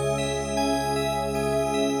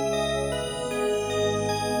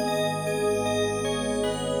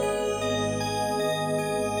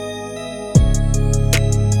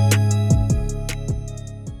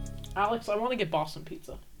Alex, I want to get Boston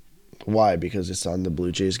Pizza. Why? Because it's on the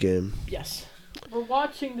Blue Jays game? Yes. We're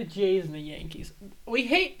watching the Jays and the Yankees. We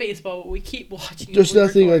hate baseball, but we keep watching. There's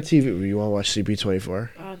nothing on TV. You want to watch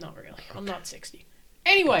CP24? Not really. I'm not 60.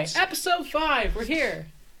 Anyway, episode 5. We're here.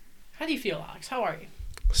 How do you feel, Alex? How are you?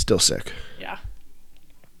 Still sick. Yeah.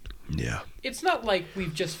 Yeah. It's not like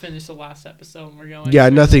we've just finished the last episode and we're going... Yeah,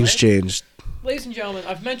 nothing's changed. Ladies and gentlemen,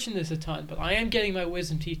 I've mentioned this a ton, but I am getting my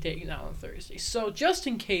wisdom teeth taken out on Thursday. So just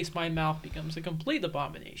in case my mouth becomes a complete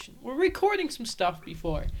abomination, we're recording some stuff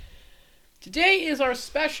before. Today is our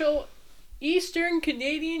special Eastern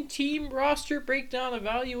Canadian team roster breakdown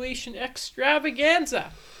evaluation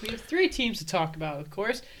extravaganza. We have 3 teams to talk about, of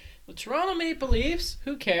course. The Toronto Maple Leafs,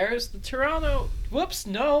 who cares? The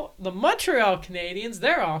Montreal Canadiens,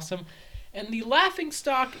 they're awesome. And the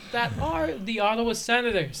laughingstock that are the Ottawa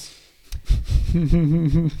Senators.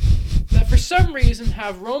 That for some reason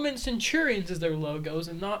have Roman Centurions as their logos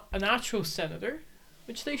and not an actual senator,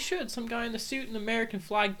 which they should. Some guy in a suit and American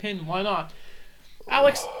flag pin, why not?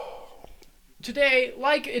 Alex, today,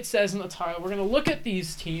 like it says in the title, we're going to look at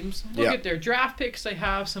these teams, look at their draft picks they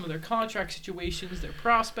have, some of their contract situations, their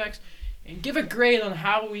prospects, and give a grade on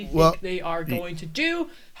how we think they are going to do,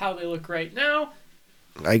 how they look right now.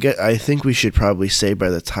 I think we should probably say by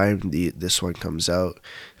the time this one comes out,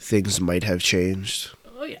 things might have changed.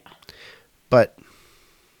 Oh, yeah. But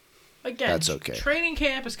again, that's okay. Training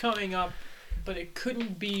camp is coming up, but it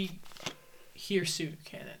couldn't be here soon,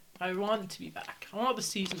 can it? I want it to be back. I want the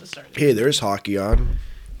season to start. Hey, there's hockey on.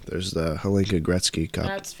 There's the Hlinka Gretzky Cup.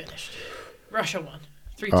 That's finished. Russia won.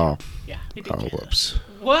 3-2. Oh. Yeah. Whoops.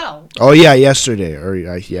 Well. Oh, yeah, yesterday.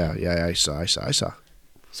 I saw.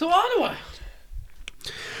 So, Ottawa.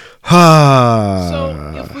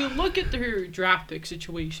 So, if we look at their draft pick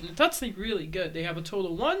situation, it's actually really good. They have a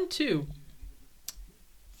total 1, 2,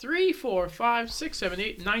 3, 4, 5, 6, 7,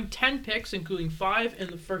 8, 9, 10 picks, including 5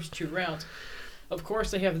 in the first 2 rounds. Of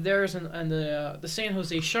course, they have theirs and the San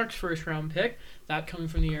Jose Sharks first round pick, that coming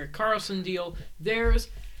from the Erik Karlsson deal. Theirs,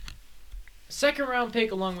 second round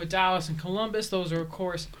pick along with Dallas and Columbus. Those are, of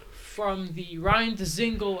course, from the Ryan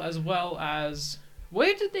Dzingel as well as...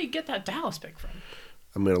 Where did they get that Dallas pick from?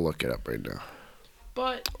 I'm going to look it up right now.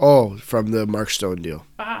 But... Oh, from the Mark Stone deal.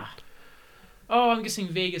 Oh, I'm guessing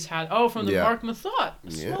Vegas had... Oh, from the Mark Mathot.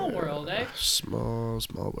 Small world, eh? Small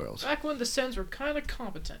world. Back when the Sens were kind of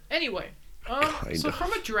competent. Anyway, so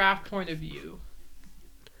from a draft point of view,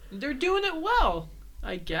 they're doing it well,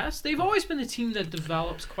 I guess. They've always been a team that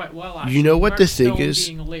develops quite well, actually. You know what Mark the thing Stone is?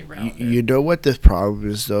 being a late rounder. You know what the problem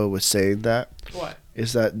is, though, with saying that? What?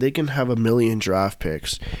 Is that they can have 1 million draft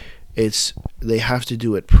picks. They have to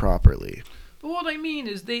do it properly. But what I mean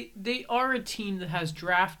is they are a team that has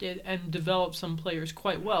drafted and developed some players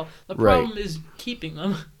quite well. The problem is keeping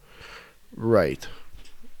them. Right.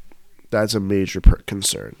 That's a major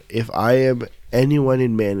concern. If I am anyone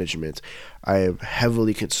in management, I am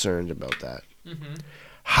heavily concerned about that. Mm-hmm.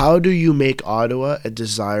 How do you make Ottawa a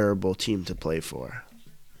desirable team to play for?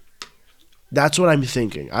 That's what I'm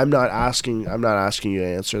thinking. I'm not asking you to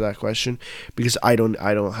answer that question because I don't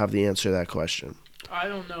have the answer to that question. I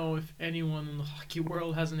don't know if anyone in the hockey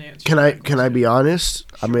world has an answer. Can I be honest?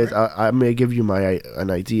 Sure. I'm gonna give you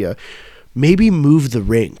an idea. Maybe move the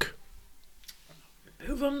rink.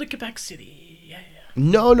 Move them to Quebec City. Yeah.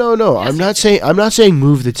 No. Yes, I'm not saying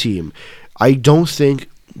move the team. I don't think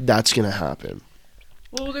that's gonna happen.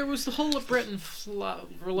 Well, there was the whole LeBreton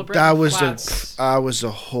That was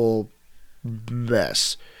a whole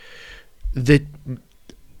mess. The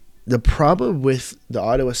problem with the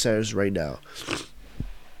Ottawa Senators right now,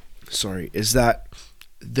 is that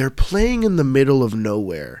they're playing in the middle of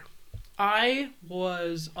nowhere. I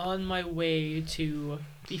was on my way to,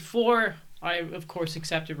 before I, of course,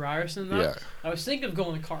 accepted Ryerson, I was thinking of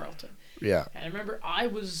going to Carleton. Yeah. And I remember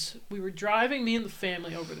we were driving, me and the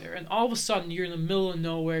family over there, and all of a sudden you're in the middle of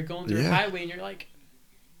nowhere going through a highway, and you're like,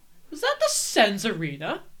 was that the Sens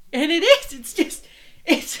Arena? And it is.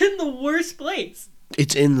 It's in the worst place.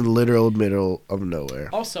 It's in the literal middle of nowhere.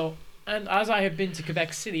 Also, and as I have been to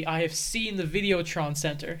Quebec City, I have seen the Videotron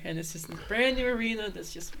Center, and it's just a brand new arena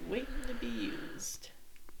that's just waiting to be used.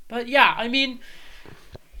 But yeah, I mean,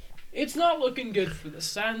 it's not looking good for the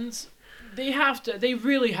Sens. They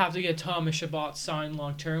really have to get Thomas Chabot signed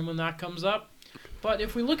long term when that comes up. But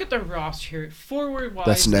if we look at their roster here, forward wise,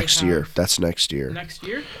 that's next year. Next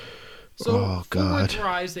year. So,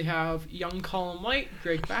 forward-wise, they have young Colin White,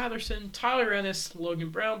 Greg Batherson, Tyler Ennis,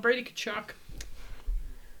 Logan Brown, Brady Tkachuk,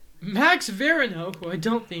 Max Verino, who I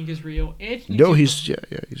don't think is real. He's real.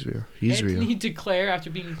 He's Anthony real. Duclair,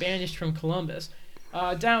 after being banished from Columbus.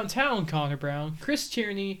 Downtown, Connor Brown, Chris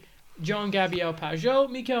Tierney, John Gabriel Pajot,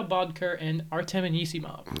 Mikhail Bodker, and Artem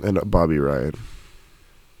Anisimov. And Bobby Ryan.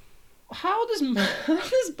 How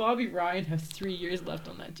does Bobby Ryan have 3 years left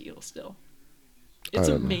on that deal still? It's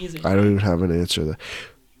amazing. I don't even have an answer to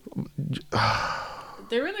that.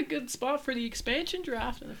 They're in a good spot for the expansion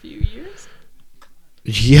draft in a few years.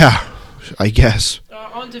 Yeah, I guess.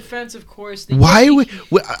 On defense, of course.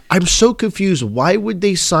 I'm so confused. Why would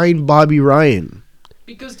they sign Bobby Ryan?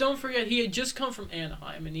 Because don't forget, he had just come from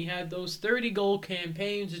Anaheim, and he had those 30-goal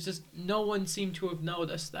campaigns. It's just no one seemed to have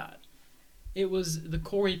noticed that. It was the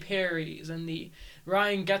Corey Perrys and the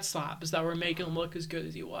Ryan Getzlaps that were making him look as good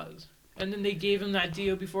as he was. And then they gave him that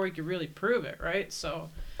deal before he could really prove it, right? So.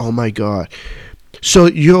 Oh, my God. So,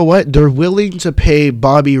 you know what? They're willing to pay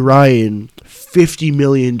Bobby Ryan $50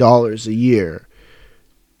 million a year.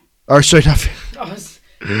 Or, sorry, not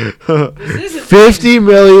 $50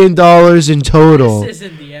 million in total. This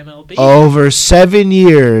isn't the MLB. Over 7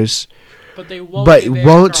 years. But they won't,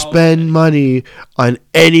 won't spend money on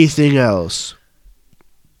anything else.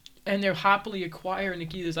 And they're happily acquiring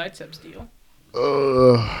Nikita Zaitsev's deal.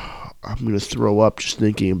 I'm going to throw up just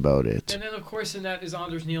thinking about it. And then, of course, in that is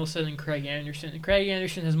Anders Nielsen and Craig Anderson. And Craig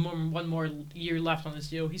Anderson has one more year left on his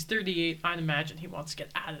deal. He's 38. I'd imagine he wants to get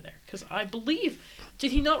out of there. Because I believe,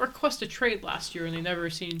 did he not request a trade last year and they never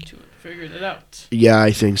seemed to have figured it out? Yeah,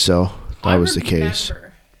 I think so. That was the case. I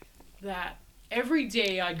remember that every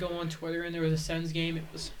day I'd go on Twitter and there was a Sens game. It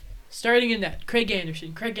was starting in net. Craig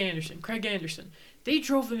Anderson, Craig Anderson, Craig Anderson. They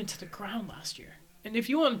drove him into the ground last year. And if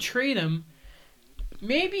you want to trade him,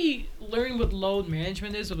 maybe learn what load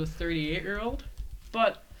management is with a 38-year-old.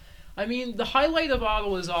 But, I mean, the highlight of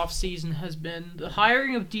Ottawa's offseason has been the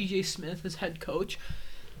hiring of DJ Smith as head coach.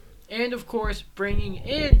 And, of course, bringing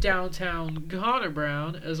in downtown Connor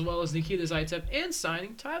Brown, as well as Nikita Zaitsev, and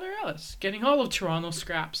signing Tyler Ellis. Getting all of Toronto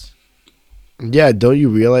scraps. Yeah, don't you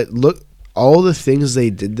realize? Look, all the things they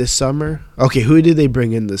did this summer. Okay, who did they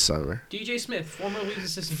bring in this summer? DJ Smith, former Leafs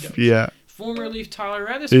assistant coach. Yeah. Former Leaf Tyler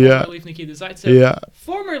Ennis, Yeah. former Leaf Nikita Zaitsev, Yeah.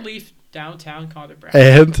 former Leaf downtown Connor Brown.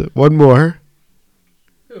 And one more.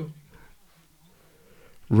 Who?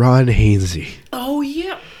 Ron Hainsey. Oh,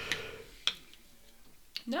 yeah.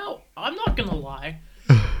 Now, I'm not going to lie.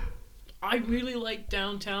 I really like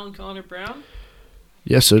downtown Connor Brown.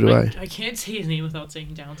 Yes, so do I. I can't say his name without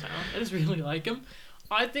saying downtown. I just really like him.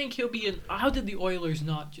 I think he'll be in. How did the Oilers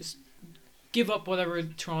not just give up whatever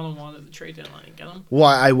Toronto wanted at the trade deadline and get him? Well,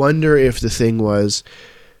 I wonder if the thing was,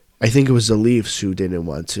 I think it was the Leafs who didn't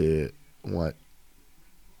want to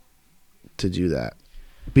do that,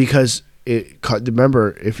 because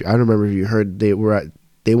remember, I don't remember if you heard, they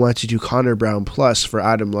wanted to do Connor Brown plus for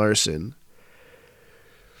Adam Larson.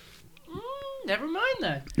 Never mind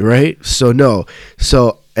that. Right? So no.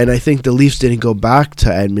 And I think the Leafs didn't go back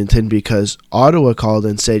to Edmonton because Ottawa called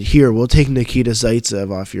and said, "Here, we'll take Nikita Zaitsev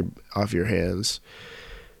off your hands."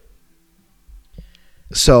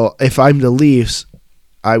 So if I'm the Leafs,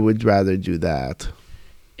 I would rather do that.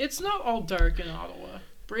 It's not all dark in Ottawa.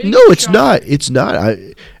 No, it's not. It's not.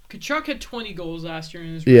 Tkachuk had 20 goals last year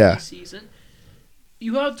in his rookie season.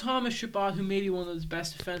 You have Thomas Chabot, who may be one of the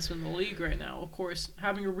best defensemen in the league right now. Of course,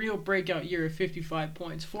 having a real breakout year of 55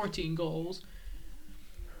 points, 14 goals.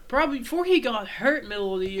 Probably before he got hurt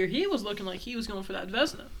middle of the year, he was looking like he was going for that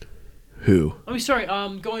Vezina. Who? I mean, sorry,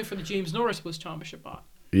 going for the James Norris was Thomas Chabot.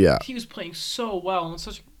 Yeah. He was playing so well on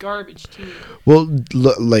such a garbage team. Well,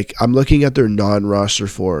 I'm looking at their non-roster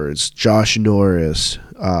forwards: Josh Norris,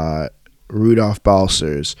 Rudolph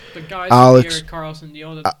Balcers, The guys Alex like Erik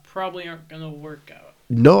Karlsson, that probably aren't going to work out.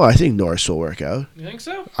 No, I think Norris will work out. You think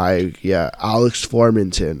so? Alex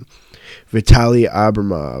Formenton, Vitaly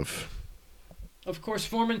Abramov. Of course,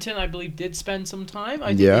 Formenton, I believe, did spend some time. I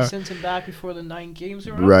think they sent him back before the 9 games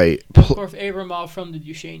were up. Right. Of course, Abramov from the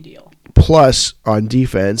Duchesne deal. Plus, on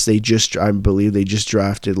defense, I believe they just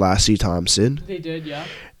drafted Lassie Thompson. They did, yeah.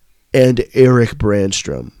 And Eric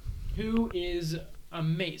Brandstrom. Who is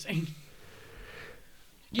amazing.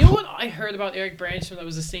 You know what I heard about Eric Brandstrom that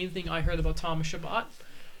was the same thing I heard about Thomas Chabot?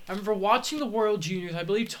 I remember watching the World Juniors. I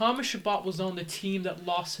believe Thomas Chabot was on the team that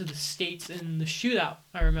lost to the States in the shootout,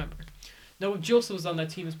 I remember. Noah Joseph was on that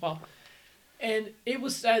team as well. And it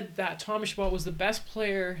was said that Thomas Chabot was the best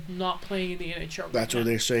player not playing in the NHL. That's what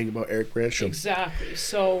they're saying about Eric Brandstrom. Exactly.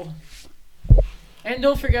 So, and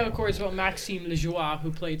don't forget, of course, about Maxime Lajoie,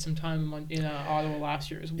 who played some time in Ottawa last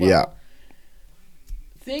year as well. Yeah.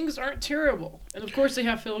 Things aren't terrible. And, of course, they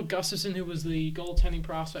have Phil Gustafson, who was the goaltending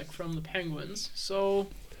prospect from the Penguins. So,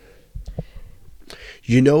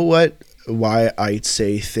 you know what? Why I'd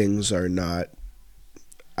say things are not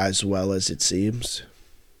as well as it seems?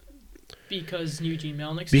 Because Eugene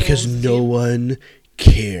Melnick. Because no one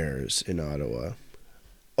cares in Ottawa.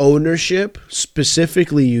 Ownership,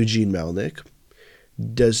 specifically Eugene Melnyk,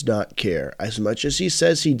 does not care. As much as he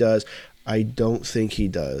says he does, I don't think he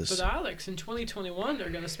does. But Alex, in 2021, they're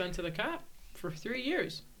going to spend to the cap for 3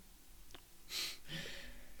 years.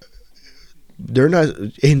 They're not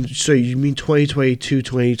in. So you mean 2022,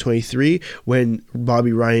 2023, when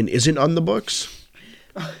Bobby Ryan isn't on the books?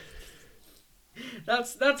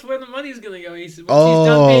 That's where the money's going to go.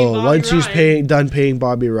 Once he's done paying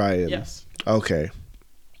Bobby Ryan. Yes. Okay.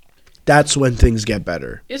 That's when things get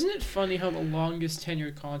better. Isn't it funny how the longest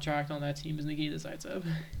tenured contract on that team is Nikita Zaitsev?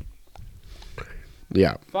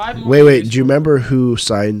 Yeah. 5 more Wait. years Do you remember who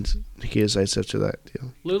signed Nikita Zaitsev to that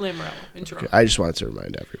deal? Lou Lamoriello in Toronto. Okay, I just wanted to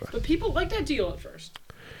remind everyone. But people liked that deal at first.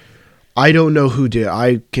 I don't know who did.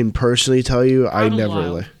 I can personally tell you, I Adam never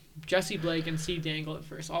Lyle, Jesse Blake and Steve Dangle at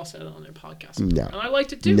first all said it on their podcast. No. And I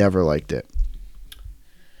liked it too. Never liked it.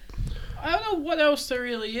 I don't know what else there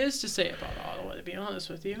really is to say about Ottawa, to be honest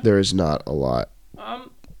with you. There is not a lot.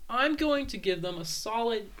 I'm going to give them a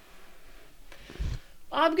solid...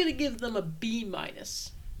 I'm going to give them a B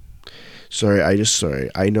minus. Sorry.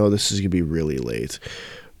 I know this is going to be really late,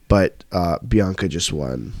 but Bianca just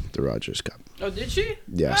won the Rogers Cup. Oh, did she?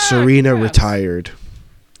 Yeah, Serena congrats. retired.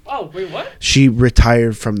 Oh, wait, what? She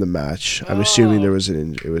retired from the match. I'm assuming Oh. it was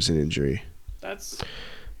an injury. That's...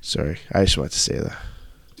 Sorry, I just wanted to say that.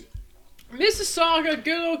 Mississauga,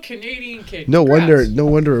 good old Canadian kid. No Congrats.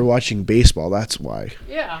 wonder we're watching baseball. That's why.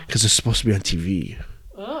 Yeah. Because it's supposed to be on TV.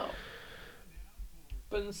 Oh.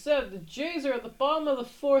 But instead, the Jays are at the bottom of the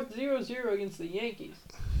fourth, 0-0 against the Yankees.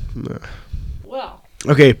 No. Well,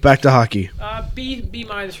 Okay, back to hockey. B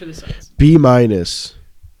minus for the Sens. B minus.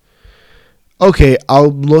 Okay, I'll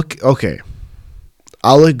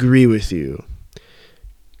agree with you.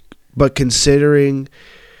 But considering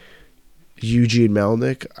Eugene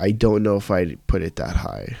Melnyk, I don't know if I'd put it that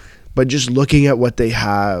high. But just looking at what they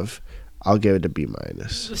have, I'll give it a B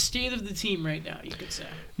minus. The state of the team right now, you could say.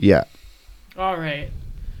 Yeah. All right.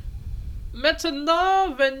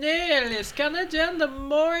 Maintenant, venez les Canadiens de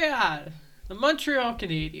Montréal. The Montreal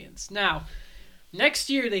Canadiens. Now, next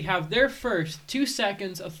year they have their first 2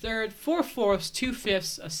 seconds, a third, 4 fourths, 2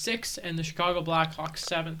 fifths, a sixth, and the Chicago Blackhawks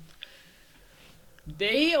 7th.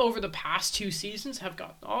 They, over the past 2 seasons, have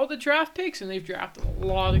gotten all the draft picks, and they've drafted a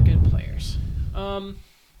lot of good players.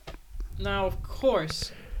 Now, of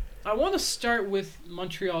course, I want to start with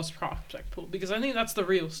Montreal's prospect pool, because I think that's the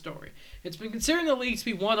real story. It's been considered in the league to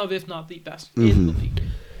be one of, if not the best, in the league.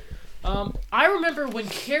 I remember when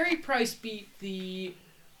Carey Price beat the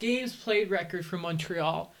games played record for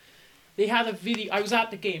Montreal, they had a video. I was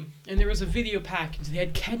at the game, and there was a video package. They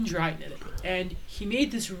had Ken Dryden in it, and he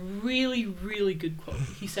made this really, really good quote.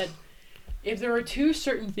 He said, if there are 2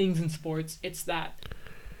 certain things in sports, it's that.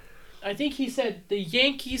 I think he said the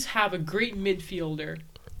Yankees have a great midfielder,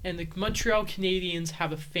 and the Montreal Canadiens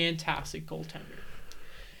have a fantastic goaltender.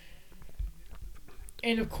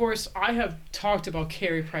 And of course, I have talked about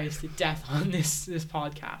Carey Price to death on this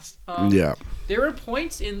podcast. Yeah. There were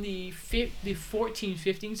points in the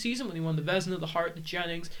 14-15 season when he won the Vezina, the Hart, the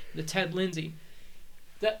Jennings, the Ted Lindsay,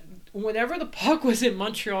 that whenever the puck was in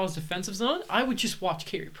Montreal's defensive zone, I would just watch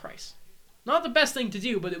Carey Price. Not the best thing to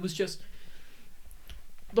do, but it was just...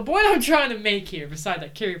 The point I'm trying to make here, besides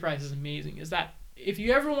that Carey Price is amazing, is that if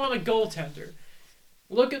you ever want a goaltender,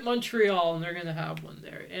 look at Montreal, and they're going to have one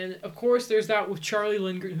there. And, of course, there's that with Charlie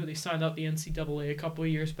Lindgren, who they signed out the NCAA a couple of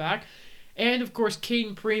years back. And, of course,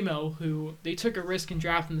 Caden Primo, who they took a risk in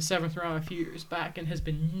drafting the 7th round a few years back and has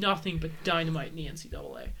been nothing but dynamite in the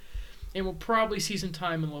NCAA. And will probably see some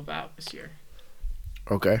time in Laval this year.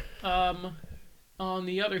 Okay. On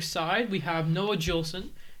the other side, we have Noah Juleson,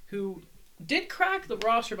 who did crack the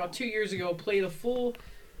roster about 2 years ago, played a full...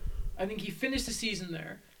 I think he finished the season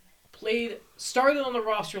there. Started on the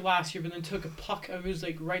roster last year, but then took a puck. It was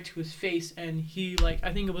right to his face, and he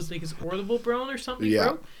I think it was his orbital bone or something.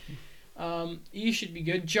 Yeah. Broke. He should be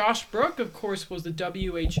good. Josh Brook, of course, was a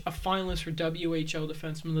finalist for WHL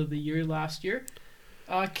Defenseman of the Year last year.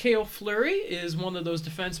 Cale Fleury is one of those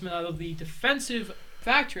defensemen out of the defensive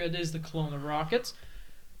factory that is the Kelowna Rockets.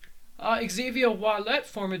 Xavier Ouellet,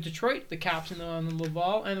 former Detroit, the captain on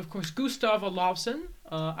Laval, and of course Gustav Olofsson,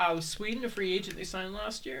 out of Sweden, a free agent they signed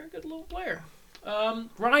last year. Good little player. Ryan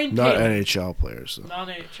Poehling. Not NHL players, though. Not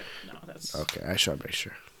NHL. No, that's... Okay, I should make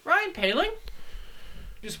sure. Ryan Poehling.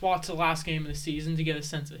 Just watched the last game of the season to get a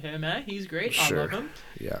sense of him, eh? He's great. Sure. I love him.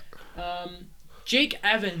 Yeah. Jake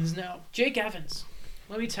Evans now. Jake Evans.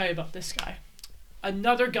 Let me tell you about this guy.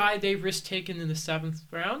 Another guy they risk-taken in the 7th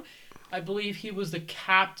round. I believe he was the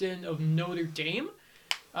captain of Notre Dame.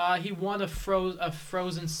 He won a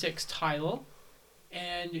Frozen 6 title.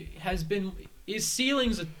 and his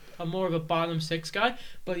ceiling's a more of a bottom six guy,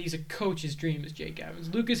 but he's a coach's dream is Jake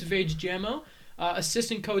Evans. Lucas Vage-Jamo,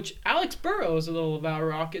 assistant coach Alex Burrows, a little Val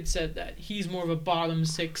Rocket, said that he's more of a bottom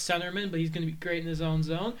six centerman, but he's going to be great in his own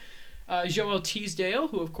zone. Joel Teasdale,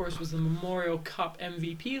 who of course was the Memorial Cup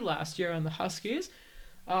MVP last year on the Huskies.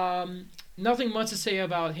 Nothing much to say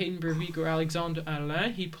about Hayden Bervik or Alexandre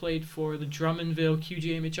Alain. He played for the Drummondville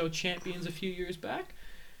QGMHL champions a few years back.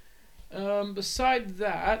 Beside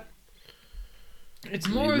that, it's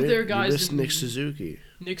more of their guys. You missed Nick Suzuki.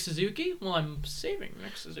 Nick Suzuki? Well, I'm saving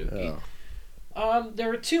Nick Suzuki. Oh.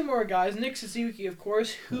 There are two more guys. Nick Suzuki, of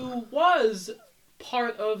course, who was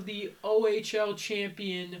part of the OHL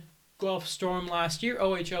champion Guelph Storm last year,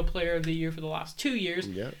 OHL Player of the Year for the last 2 years.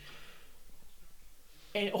 Yeah.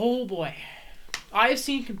 And oh boy, I've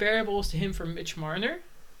seen comparables to him from Mitch Marner.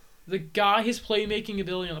 The guy, his playmaking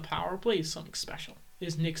ability on the power play is something special,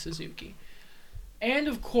 is Nick Suzuki. And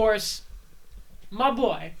of course, my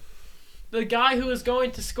boy, the guy who is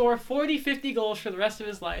going to score 40, 50 goals for the rest of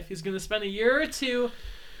his life. He's going to spend a year or two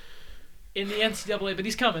in the NCAA, but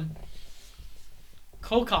he's coming.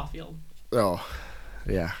 Cole Caulfield. Oh,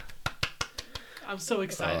 yeah. I'm so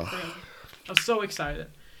excited for him. I'm so excited.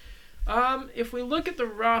 If we look at the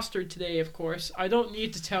roster today, of course, I don't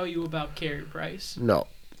need to tell you about Carey Price. No.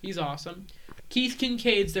 He's awesome. Keith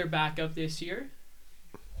Kincaid's their backup this year.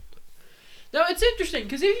 Now, it's interesting,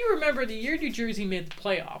 because if you remember the year New Jersey made the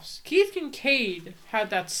playoffs, Keith Kincaid had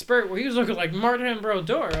that spurt where he was looking like Martin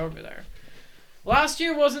Brodeur over there. Last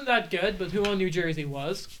year wasn't that good, but who on New Jersey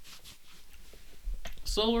was?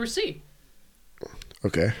 So we'll see.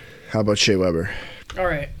 Okay. How about Shea Weber? All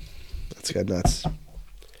right. That's got nuts.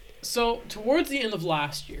 So, towards the end of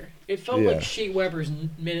last year, it felt like Shea Weber's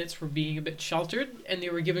minutes were being a bit sheltered, and they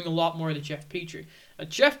were giving a lot more to Jeff Petrie.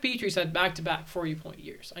 Jeff Petrie's had back-to-back 40-point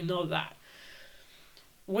years. I know that.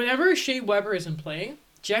 Whenever Shea Weber isn't playing,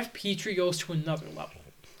 Jeff Petrie goes to another level.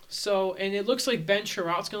 So, and it looks like Ben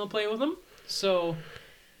Sherratt's going to play with him. So,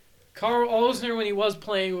 Carl Osner, when he was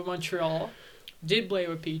playing with Montreal, did play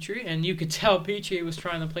with Petrie, and you could tell Petrie was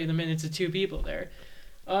trying to play the minutes of two people there.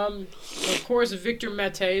 Of course, Victor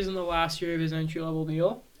Mete is in the last year of his entry-level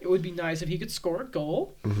deal. It would be nice if he could score a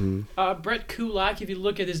goal. Mm-hmm. Brett Kulak, if you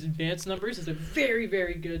look at his advanced numbers, is a very,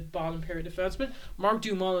 very good bottom pair defenseman. Mark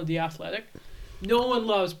Dumont of the Athletic. No one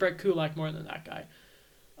loves Brett Kulak more than that guy.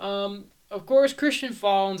 Of course, Christian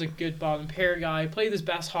Fallen's a good bottom pair guy. Played his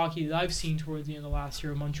best hockey that I've seen towards the end of last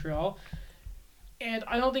year in Montreal. And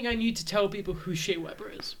I don't think I need to tell people who Shea Weber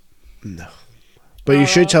is. No. But you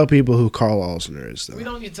should tell people who Carl Osner is, though. We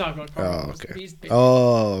don't need to talk about Carl Osner.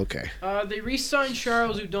 Okay. They re-signed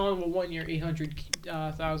Charles Hudon with a 1-year,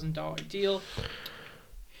 $800,000 deal.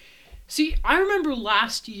 See, I remember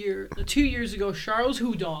last year, 2 years ago, Charles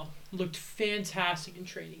Hudon looked fantastic in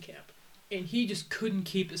training camp, and he just couldn't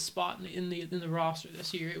keep his spot in the roster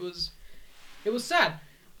this year. It was sad.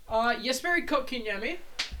 Jesperi Kotkaniemi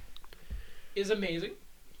is amazing.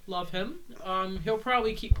 Love him. He'll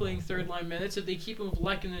probably keep playing third-line minutes. If they keep him with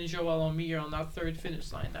Lekkinen and Joel Omir on that third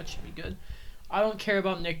finish line, that should be good. I don't care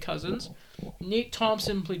about Nick Cousins. Nate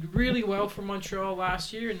Thompson played really well for Montreal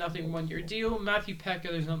last year. Nothing 1-year deal. Matthew Pekka,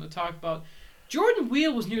 there's nothing to talk about. Jordan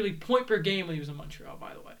Wheel was nearly point per game when he was in Montreal,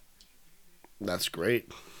 by the way. That's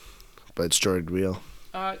great. But it's Jordan Wheel.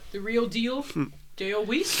 The real deal, Dale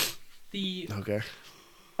Weiss, the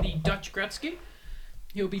Dutch Gretzky.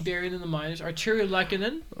 He'll be buried in the minors. Arturi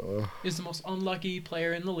Lekkinen is the most unlucky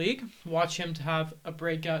player in the league. Watch him to have a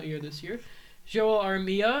breakout year this year. Joel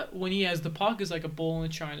Armia, when he has the puck, is like a bull in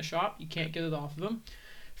a china shop. You can't get it off of him.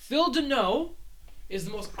 Phil Deneau is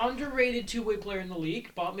the most underrated two-way player in the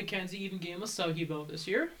league. Bob McKenzie even gave him a Selke vote this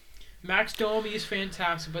year. Max Domi is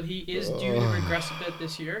fantastic, but he is due to regress a bit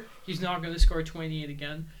this year. He's not going to score 28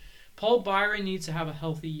 again. Paul Byron needs to have a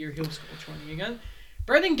healthy year. He'll score 20 again.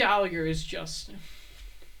 Brendan Gallagher is just...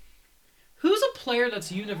 Who's a player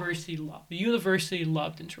that's universally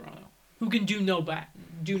loved in Toronto? Who can do no harm?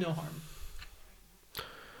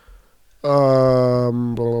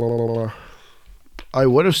 I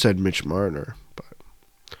would have said Mitch Marner, but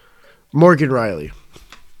Morgan Riley.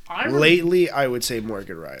 Lately, I would say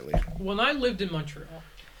Morgan Riley. When I lived in Montreal,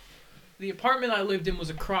 the apartment I lived in was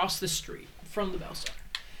across the street from the Bell Center.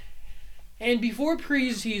 And before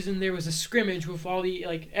preseason, there was a scrimmage with all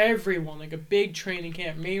everyone, a big training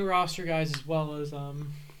camp, main roster guys as well as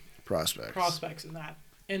prospects and that.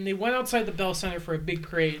 And they went outside the Bell Center for a big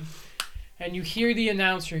parade, and you hear the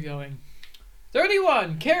announcer going,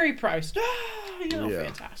 31, Carey Price,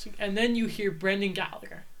 fantastic. And then you hear Brendan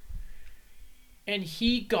Gallagher, and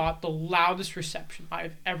he got the loudest reception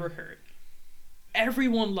I've ever heard.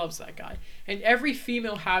 Everyone loves that guy. And every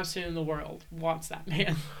female Habston in the world wants that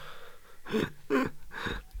man.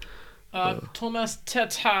 Thomas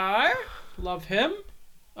Tatar, love him.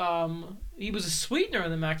 He was a sweetener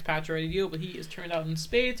in the Max Pacioretty deal, but he has turned out in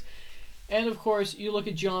spades. And of course, you look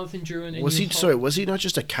at Jonathan Drouin. And was he not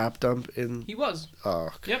just a cap dump in? He was. Oh.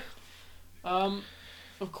 Yep.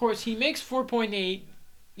 Of course, he makes 4.8.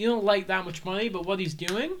 You don't like that much money, but what he's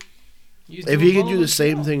doing. If he can do the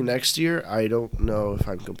same thing next year, I don't know if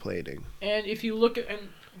I'm complaining. And if you look at, and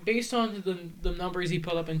based on the numbers he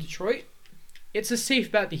put up in Detroit, it's a safe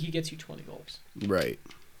bet that he gets you 20 goals. Right.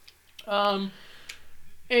 And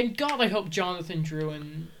God, I hope Jonathan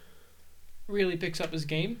Drouin really picks up his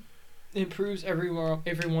game, improves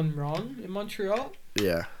everyone wrong in Montreal.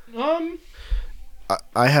 Yeah.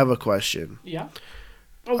 I have a question. Yeah.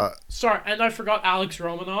 Oh, sorry, and I forgot Alex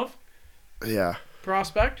Romanov. Yeah.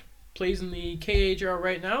 Prospect. Plays in the KHL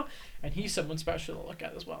right now, and he's someone special to look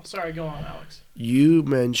at as well. Sorry, go on, Alex. You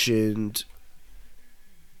mentioned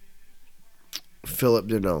Philip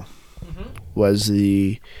Deneau was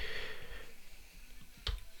the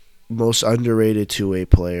most underrated two-way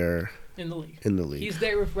player in the league. He's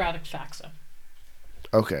there with Radek Faksa.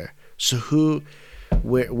 Okay, so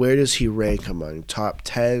where does he rank among top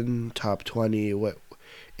 10, top 20? What?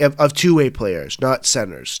 Of two-way players, not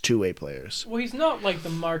centers, two-way players. Well, he's not like the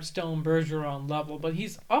Mark Stone Bergeron level, but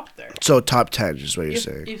he's up there. So top 10 is what you're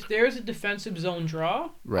saying. If there's a defensive zone draw,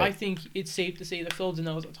 right. I think it's safe to say that Phil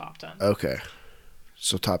Deneau is a top 10. Okay.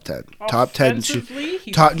 So top 10. Top 10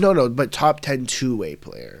 but top 10 two-way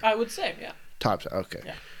player. I would say, yeah. Top 10, okay.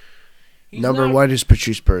 Yeah. Number one is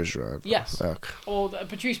Patrice Bergeron. Yes. Okay. Oh,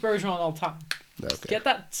 Patrice Bergeron all time. Okay. Get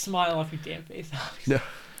that smile off your damn face, Alex. No.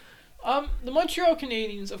 The Montreal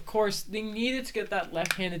Canadiens, of course, they needed to get that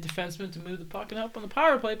left-handed defenseman to move the puck and help on the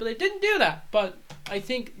power play, but they didn't do that. But I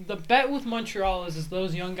think the bet with Montreal is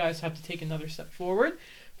those young guys have to take another step forward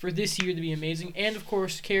for this year to be amazing. And, of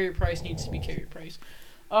course, Carey Price needs to be Carey Price.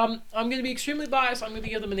 I'm going to be extremely biased. I'm going to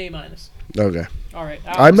give them an A-. Okay. All right.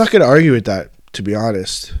 Alex. I'm not going to argue with that, to be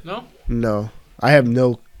honest. No? No. I have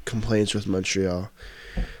no complaints with Montreal.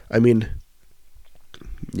 I mean,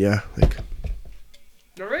 yeah, like...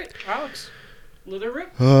 All right, Alex. Let it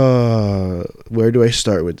rip. Where do I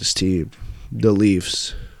start with this team? The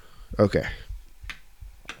Leafs. Okay.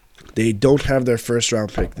 They don't have their first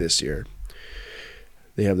round pick this year.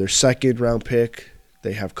 They have their second round pick.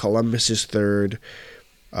 They have Columbus's third.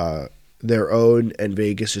 Their own and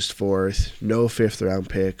Vegas's fourth. No fifth round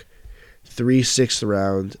pick. 3 sixth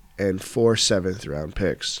round and 4 seventh round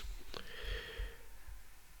picks.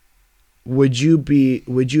 Would you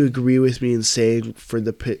agree with me in saying for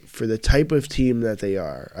the type of team that they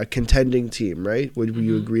are, a contending team, right? Would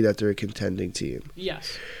you agree that they're a contending team?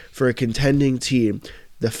 Yes. For a contending team,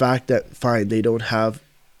 the fact that they don't have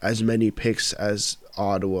as many picks as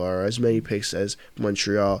Ottawa or as many picks as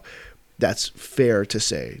Montreal, that's fair to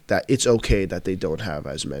say that it's okay that they don't have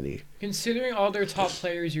as many. Considering all their top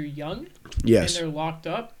players are young, yes, and they're locked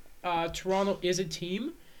up, Toronto is a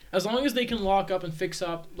team. As long as they can lock up and fix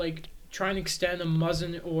up, like try and extend a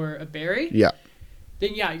Muzzin or a Barry,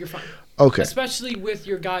 then you're fine. Okay. Especially with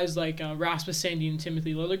your guys like Rasmus Sandin and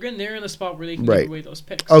Timothy Liljegren, they're in a spot where they can give away those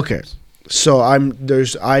picks. Okay. So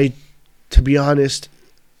to be honest,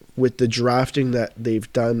 with the drafting that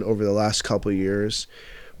they've done over the last couple of years,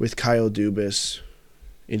 with Kyle Dubas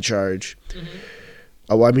in charge.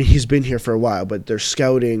 Oh, I mean, he's been here for a while, but they're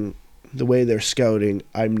scouting. The way they're scouting,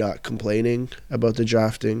 I'm not complaining about the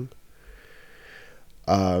drafting.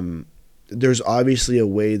 There's obviously a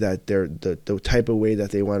way that the type of way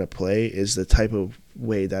that they want to play is the type of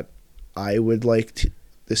way that I would like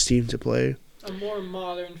this team to play. A more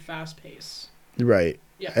modern, fast pace. Right.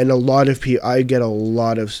 Yeah. And a lot of people, I get a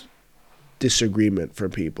lot of disagreement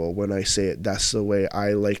from people when I say it. That's the way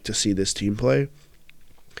I like to see this team play.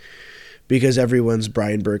 Because everyone's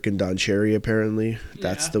Brian Burke and Don Cherry, apparently.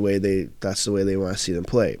 That's the way they want to see them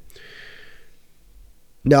play.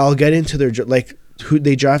 Now I'll get into their who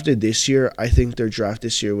they drafted this year. I think their draft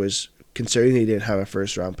this year was, considering they didn't have a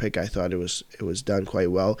first round pick, I thought it was done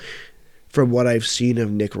quite well. From what I've seen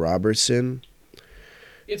of Nick Robertson,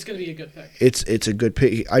 it's going to be a good pick. It's a good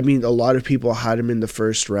pick. I mean, a lot of people had him in the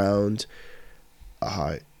first round,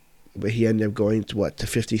 but he ended up going to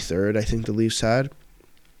 53rd. I think the Leafs had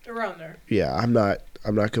around there. Yeah, I'm not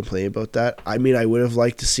complaining about that. I mean, I would have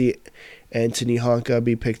liked to see Anthony Honka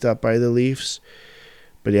be picked up by the Leafs,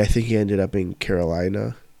 but I think he ended up in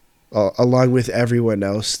Carolina, along with everyone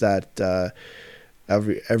else that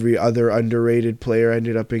every other underrated player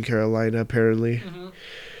ended up in Carolina apparently.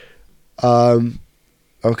 Mm-hmm.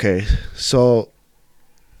 Okay, so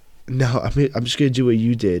No, I'm just gonna do what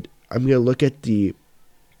you did. I'm gonna look at the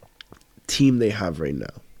team they have right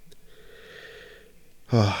now.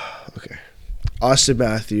 Oh, okay. Austin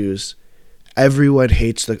Matthews.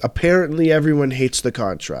 Apparently everyone hates the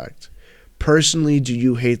contract. Personally, do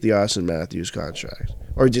you hate the Austin Matthews contract?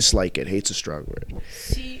 Or dislike it? Hate's a strong word.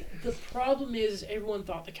 See, the problem is everyone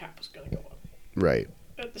thought the cap was going to go up. Right.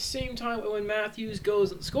 At the same time, when Matthews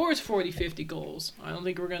goes and scores 40, 50 goals, I don't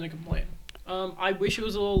think we're going to complain. I wish it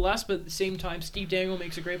was a little less, but at the same time, Steve Dangle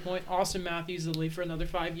makes a great point. Austin Matthews is the lead for another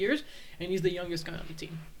 5 years, and he's the youngest guy on the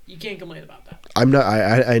team. You can't complain about that. I'm not.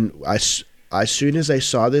 As soon as I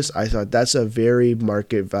saw this, I thought that's a very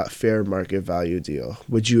fair market value deal.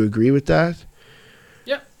 Would you agree with that?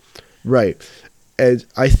 Yeah. Right. And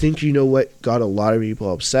I think you know what got a lot of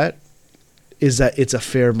people upset is that it's a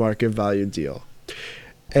fair market value deal.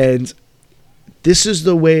 And this is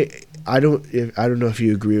the way I don't know if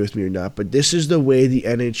you agree with me or not, but this is the way the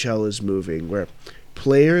NHL is moving, where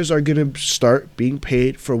players are going to start being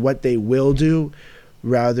paid for what they will do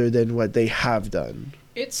rather than what they have done.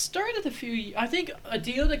 It started I think a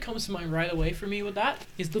deal that comes to mind right away for me with that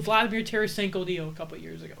is the Vladimir Tarasenko deal a couple of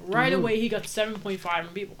years ago. Right away, he got 7.5,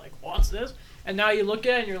 and people were like, what's this? And now you look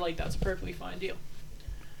at it and you're like, that's a perfectly fine deal.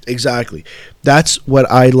 Exactly. That's what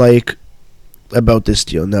I like about this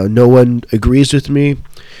deal. Now, no one agrees with me,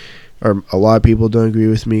 or a lot of people don't agree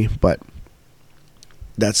with me, but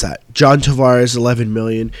that's that. John Tavares, $11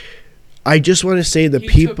 million. I just want to say the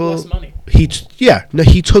people took less money.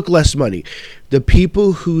 He took less money. The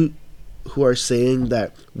people who are saying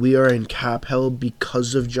that we are in cap hell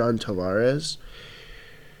because of John Tavares,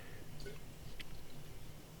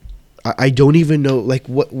 I don't even know, like,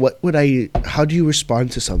 how do you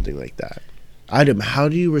respond to something like that? Adam, how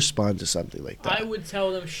do you respond to something like that? I would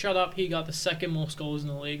tell them, shut up, he got the second most goals in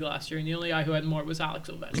the league last year, and the only guy who had more was Alex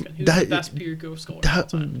Ovechkin, who's the best pure goal scorer.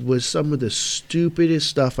 That was some of the stupidest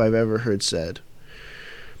stuff I've ever heard said.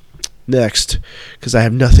 Next, because I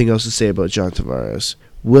have nothing else to say about John Tavares.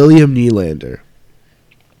 William Nylander,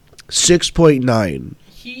 6.9.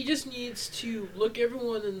 He just needs to look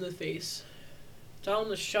everyone in the face, tell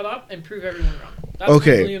them to shut up, and prove everyone wrong. That's what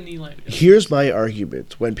William Nylander does. Here's my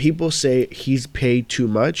argument. When people say he's paid too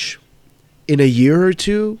much, in a year or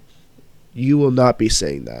two, you will not be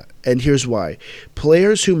saying that. And here's why.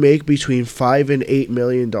 Players who make between $5 and $8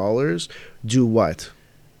 million do what?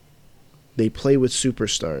 They play with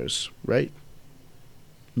superstars, right?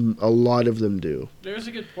 A lot of them do. There's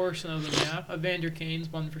a good portion of them, yeah. Evander Kane's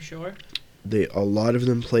one for sure. A lot of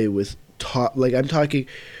them play with top. Like, I'm talking,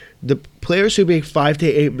 the players who make $5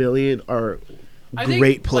 to $8 million are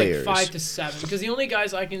great players. Like 5 to 7, because the only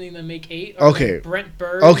guys I can even make 8 are like Brent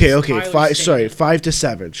Burns. Okay. 5 to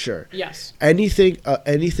 7, sure. Yes.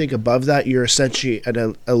 Anything above that, you're essentially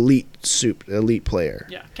an elite player.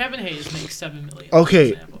 Yeah, Kevin Hayes makes $7 million.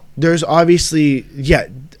 Okay, there's obviously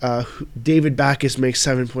David Backes makes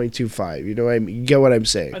 7.25. You know what I mean? You get what I'm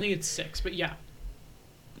saying? I think it's 6, but yeah.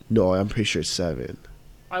 No, I'm pretty sure it's 7.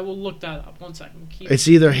 I will look that up. 1 second. It's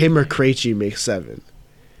either him or Krejci makes 7.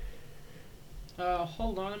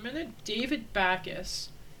 Hold on a minute. David Backes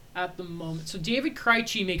at the moment. So David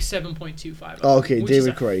Krejci makes 7.25. Oh, okay,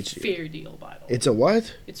 David Krejci. Fair deal, by the way. It's a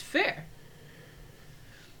what? It's fair.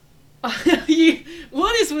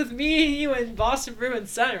 What is with me and you and Boston Bruins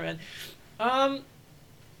centerman?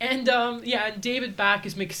 And David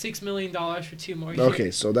Backes makes $6 million for 2 more years. Okay,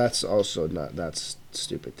 so that's also that's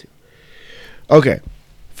stupid too. Okay,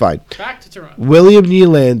 fine. Back to Toronto. William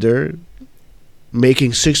Nylander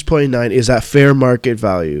making 6.9, is that fair market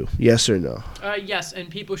value? Yes or no? Yes, and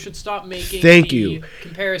people should stop making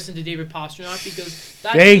comparison to David Pastrnak, because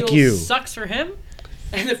that deal sucks for him.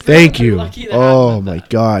 And the lucky to have my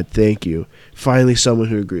God, thank you. Finally, someone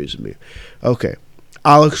who agrees with me. Okay.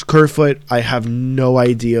 Alex Kerfoot, I have no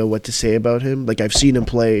idea what to say about him. Like, I've seen him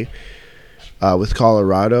play with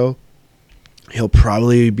Colorado. He'll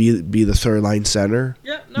probably be the third-line center.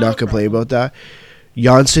 Yeah, not going to play about that.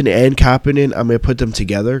 Janssen and Kapanen, I'm going to put them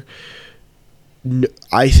together.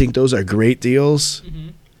 I think those are great deals.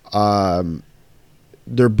 Mm-hmm.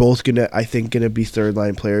 They're both going to be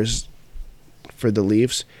third-line players for the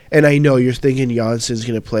Leafs. And I know you're thinking Janssen's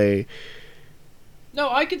going to play. No,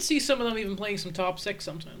 I could see some of them even playing some top 6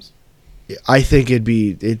 sometimes. I think it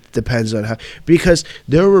depends on how, because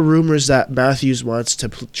there were rumors that Matthews wants to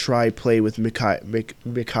play with Mikheyev.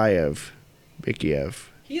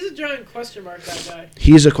 He's a giant question mark, that guy.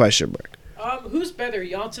 He's a question mark. Who's better,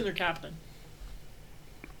 Janssen or Kapanen?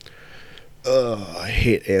 I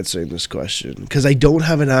hate answering this question because I don't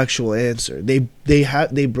have an actual answer.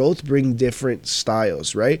 They both bring different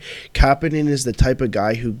styles, right? Kapanen is the type of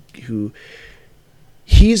guy who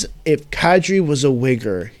If Kadri was a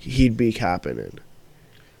winger, he'd be Kapanen.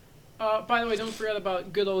 By the way, don't forget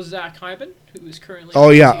about good old Zach Hyman, who is currently. Oh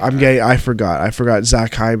yeah, I forgot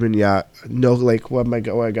Zach Hyman. Yeah, no, like what I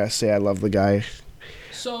gotta say? I love the guy.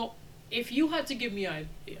 So, if you had to give me an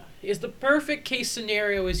idea, is the perfect case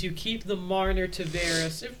scenario is you keep the Marner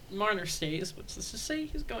Tavares if Marner stays, which let's just say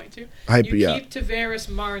he's going to. Keep Tavares,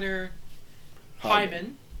 Marner,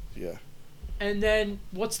 Hyman. Yeah. And then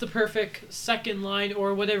what's the perfect second line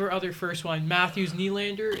or whatever other first line? Matthews,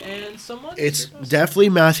 Nylander, and someone? It's definitely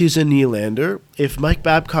Matthews and Nylander. If Mike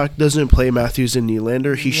Babcock doesn't play Matthews and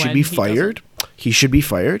Nylander, he should be fired. He should be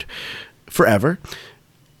fired forever.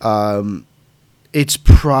 It's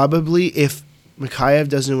probably, if Mikheyev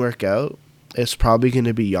doesn't work out, it's probably going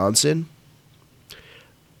to be Janssen.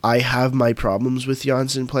 I have my problems with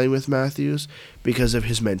Janssen playing with Matthews because of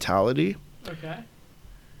his mentality. Okay.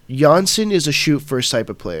 Janssen is a shoot first type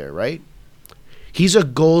of player, right? He's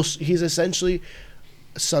essentially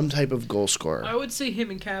some type of goal scorer. I would say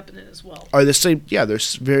him and Kapanen as well. Are the same? Yeah, their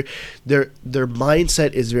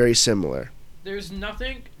mindset is very similar. There's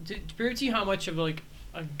nothing to prove to you how much of like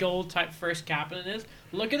a goal type first Kapanen is.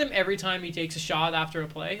 Look at him every time he takes a shot after a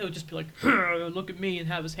play. He'll just be like, "Look at me," and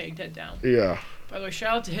have his head down. Yeah. By the way,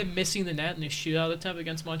 shout out to him missing the net in his shootout attempt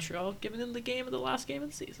against Montreal, giving him the game of the last game of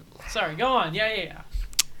the season. Sorry, go on. Yeah.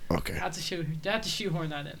 Okay. Had to shoehorn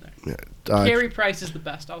that in there. Yeah. Carey Price is the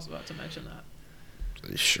best. I was about to mention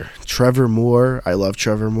that. Sure. Trevor Moore. I love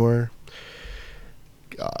Trevor Moore.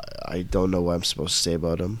 I don't know what I'm supposed to say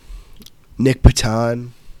about him. Nick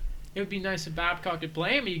Patan. It would be nice if Babcock could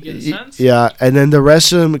play him. You get a sense. Yeah, and then the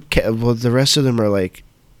rest of them are like,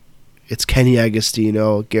 it's Kenny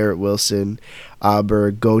Agostino, Garrett Wilson,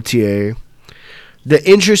 Aber, Gauthier. The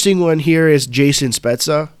interesting one here is Jason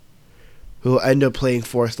Spezza, who will end up playing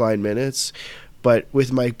fourth line minutes, but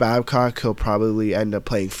with Mike Babcock, he'll probably end up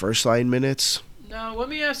playing first line minutes. Now, let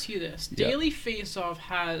me ask you this: Daily Faceoff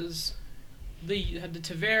has the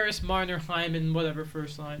Tavares, Marner, Hyman, whatever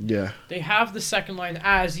first line. Yeah. They have the second line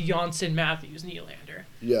as Janssen, Matthews, Nylander.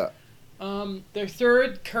 Yeah. Their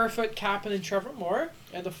third, Kerfoot, Kapanen, and Trevor Moore.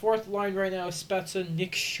 And the fourth line right now is Spezza,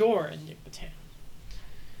 Nick Shore, and Nick Patan.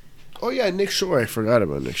 Oh, yeah, Nick Shore. I forgot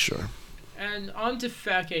about Nick Shore. And on to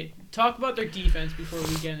okay, talk about their defense before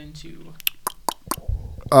we get into...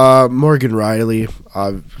 Morgan Riley.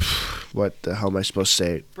 What the hell am I supposed to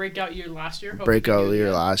say? Breakout year last year?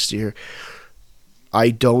 Last year. I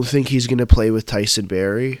don't think he's going to play with Tyson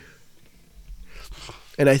Barrie.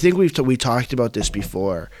 And I think we talked about this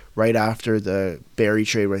before. Right after the Barrie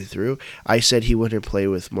trade went through, I said he wouldn't play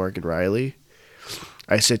with Morgan Riley.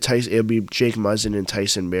 I said it'll be Jake Muzzin and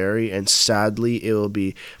Tyson Barrie, and sadly it will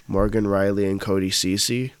be Morgan Riley and Cody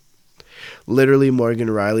Ceci. Literally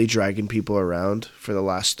Morgan Riley dragging people around for the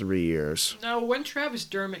last 3 years. Now, when Travis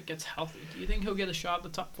Dermott gets healthy, do you think he'll get a shot at the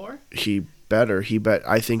top four? He better.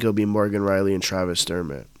 I think it'll be Morgan Riley and Travis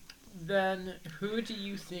Dermott. Then who do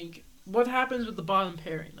you think... What happens with the bottom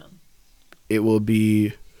pairing then? It will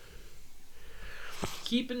be...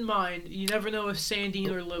 Keep in mind, you never know if Sandin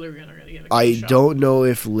or Liljegren are going to get a shot. I don't know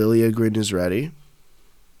if Liljegren is ready.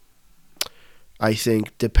 I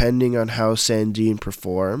think depending on how Sandin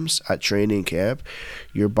performs at training camp,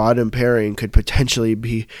 your bottom pairing could potentially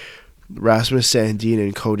be Rasmus Sandin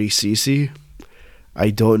and Cody Ceci. I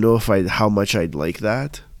don't know how much I'd like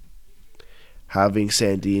that. Having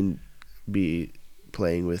Sandin be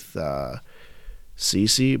playing with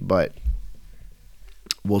Ceci, but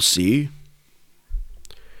we'll see.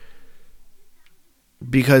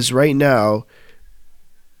 Because right now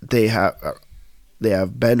they have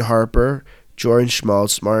Ben Harper, Jordan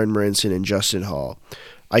Schmaltz, Martin Marincin, and Justin Hall.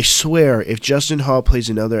 I swear, if Justin Hall plays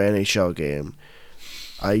another NHL game,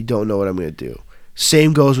 I don't know what I'm going to do.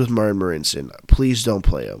 Same goes with Martin Marincin. Please don't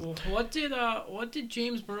play him. Well, what did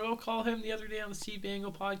James Moreau call him the other day on the Steve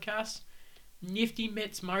Dangle podcast? Nifty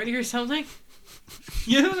Mitts Marty or something?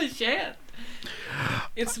 You know the shit.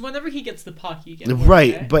 It's whenever he gets the puck, you get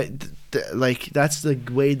right, but that's the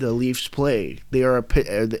way the Leafs play. They are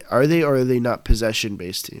are they not possession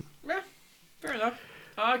based team? Yeah, fair enough.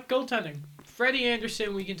 Goaltending. Freddie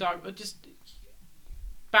Anderson. We can talk about just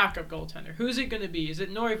backup goaltender. Who's it going to be? Is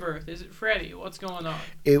it Neuwirth? Is it Freddie? What's going on?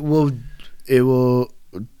 It will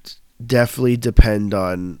definitely depend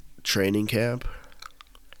on training camp.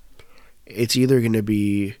 It's either going to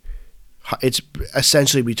be. It's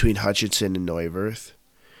essentially between Hutchinson and Neuwirth.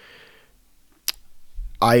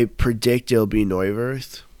 I predict it'll be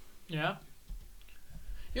Neuwirth. Yeah.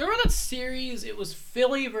 You remember that series? It was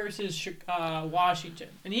Philly versus Washington.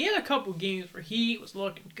 And he had a couple games where he was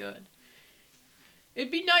looking good.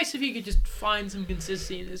 It'd be nice if he could just find some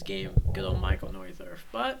consistency in his game. Good old Michael Neuthorf.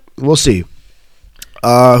 But we'll see.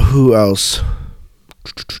 Who else?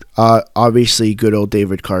 Obviously, good old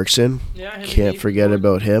David Clarkson. yeah, him and Can't Nathan forget Gordon.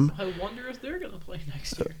 about him. I wonder if they're gonna play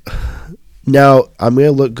next year. Now, I'm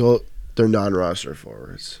going to go their non-roster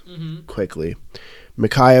forwards quickly.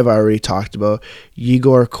 Mikhaev, I already talked about.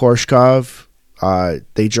 Yegor Korshkov,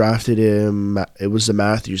 they drafted him. It was the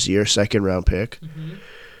Matthews year, second-round pick.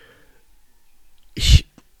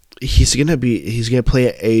 He's going to play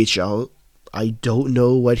at AHL. I don't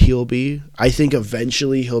know what he'll be. I think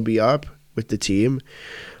eventually he'll be up with the team.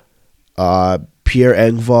 Pierre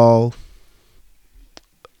Engvall,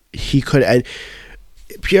 he could... And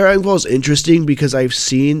Pierre Engvall is interesting because I've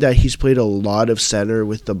seen that he's played a lot of center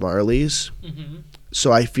with the Marlies.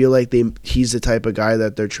 So I feel like he's the type of guy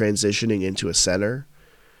that they're transitioning into a center.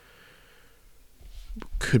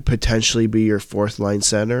 Could potentially be your fourth-line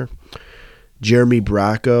center. Jeremy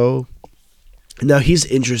Bracco. Now, he's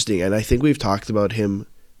interesting, and I think we've talked about him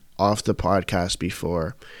off the podcast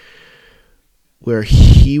before, where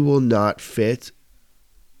he will not fit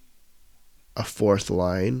a fourth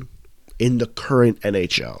line in the current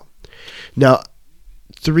NHL. Now,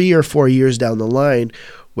 3 or 4 years down the line,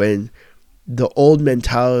 when the old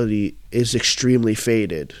mentality is extremely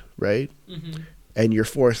faded, right? And your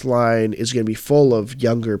fourth line is going to be full of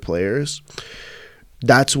younger players,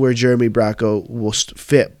 that's where Jeremy Bracco will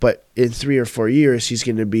fit. But in 3 or 4 years, he's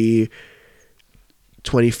going to be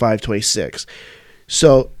 25, 26.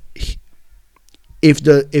 So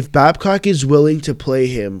if Babcock is willing to play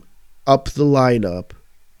him up the lineup,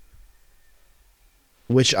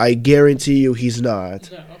 which I guarantee you he's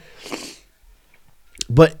not. No.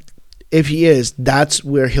 But if he is, that's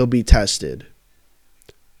where he'll be tested.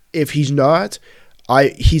 If he's not,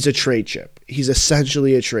 he's a trade chip. He's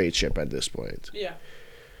essentially a trade chip at this point. Yeah.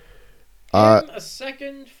 A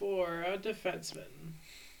second for a defenseman.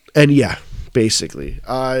 And yeah, basically.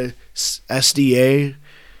 SDA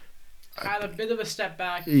had a bit of a step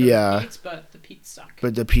back. Yeah. The Pete's, but the Pete's sucked.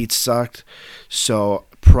 But the Pete's sucked. So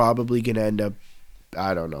probably going to end up,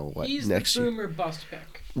 I don't know what He's next the year. boomer bust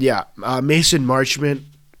pick. Yeah. Mason Marchment,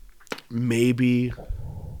 maybe.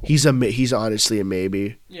 He's honestly a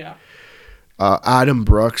maybe. Yeah. Adam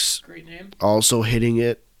Brooks. Great name. Also hitting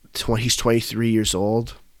it. He's 23 years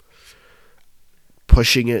old.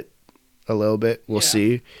 Pushing it a little bit. We'll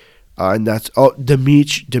see. And that's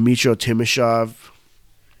Dmitry Timashov.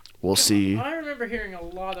 We'll see. I remember hearing a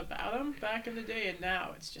lot about him back in the day, and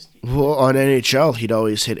now it's just... Well, on NHL, he'd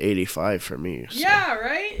always hit 85 for me. So. Yeah,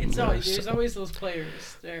 right? There's always those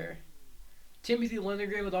players there. Timothy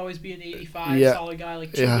Lindgren would always be an 85 solid guy,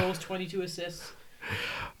 like 2 goals, 22 assists.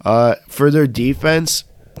 For their defense,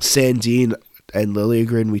 Sandin and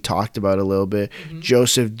Liljegren, we talked about a little bit.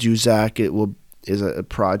 Joseph Duzak, is a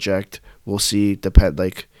project. We'll see.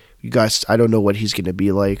 You guys, I don't know what he's going to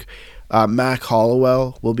be like. Mac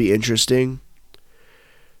Hollowell will be interesting.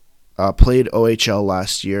 Played OHL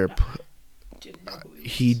last year. Didn't know who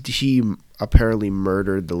He apparently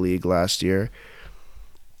murdered the league last year.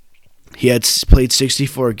 He had played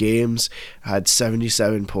 64 games, had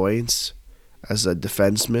 77 points as a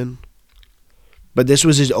defenseman. But this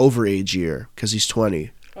was his overage year because he's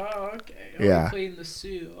 20. Oh, okay. Yeah. He played in the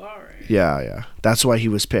Sioux. All right. Yeah. That's why he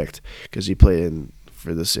was picked, because he played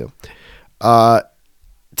for the Sioux.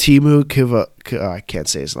 Timu Kiva, I can't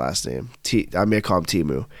say his last name. I'm going to call him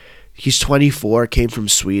Timu. He's 24, came from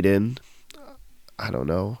Sweden. I don't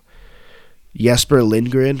know. Jesper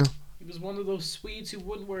Lindgren. He was one of those Swedes who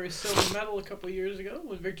wouldn't wear a silver medal a couple of years ago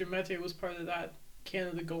when Victor Mete was part of that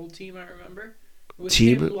Canada Gold team, I remember. It was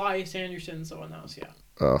him, Elias Anderson, and someone else,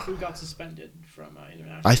 who got suspended from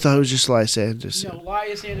international. I thought it was just Elias Anderson. No,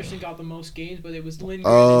 Elias Anderson got the most games, but it was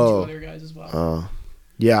Lindgren and 2 other guys as well. Oh.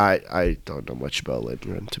 Yeah, I don't know much about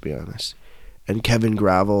Lindgren, to be honest. And Kevin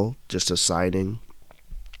Gravel, just a signing.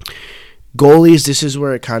 Goalies, this is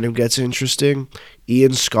where it kind of gets interesting.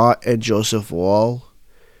 Ian Scott and Joseph Wall.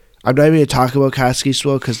 I'm not even going to talk about Kasky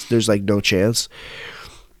Swill because there's no chance.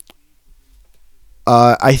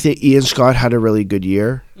 I think Ian Scott had a really good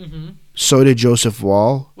year. So did Joseph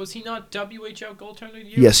Wall. Was he not WHL goaltender of the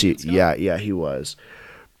year? Yes, he was.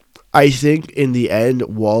 I think in the end,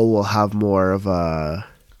 Wall will have more of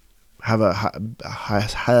has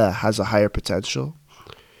a higher potential.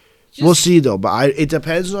 We'll see though, but it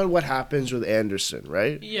depends on what happens with Anderson,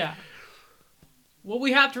 right? Yeah. What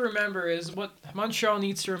we have to remember is what Montreal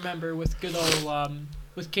needs to remember with good old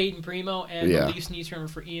with Caden Primo, and the Leafs need to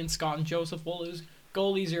remember for Ian Scott and Joseph Woll is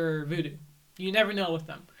goalies are voodoo. You never know with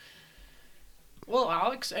them. Well,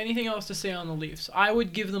 Alex, anything else to say on the Leafs? I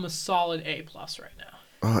would give them a solid A+ right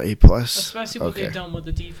now. A plus. especially what they've done with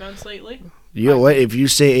the defense lately. You know what? If you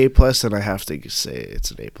say A plus, then I have to say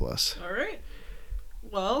it's an A plus. All right.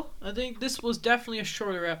 Well, I think this was definitely a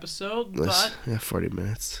shorter episode, but 40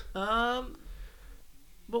 minutes. But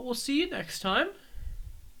we'll see you next time.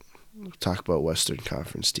 We'll talk about Western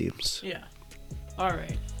Conference teams. Yeah. All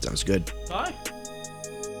right. Sounds good. Bye.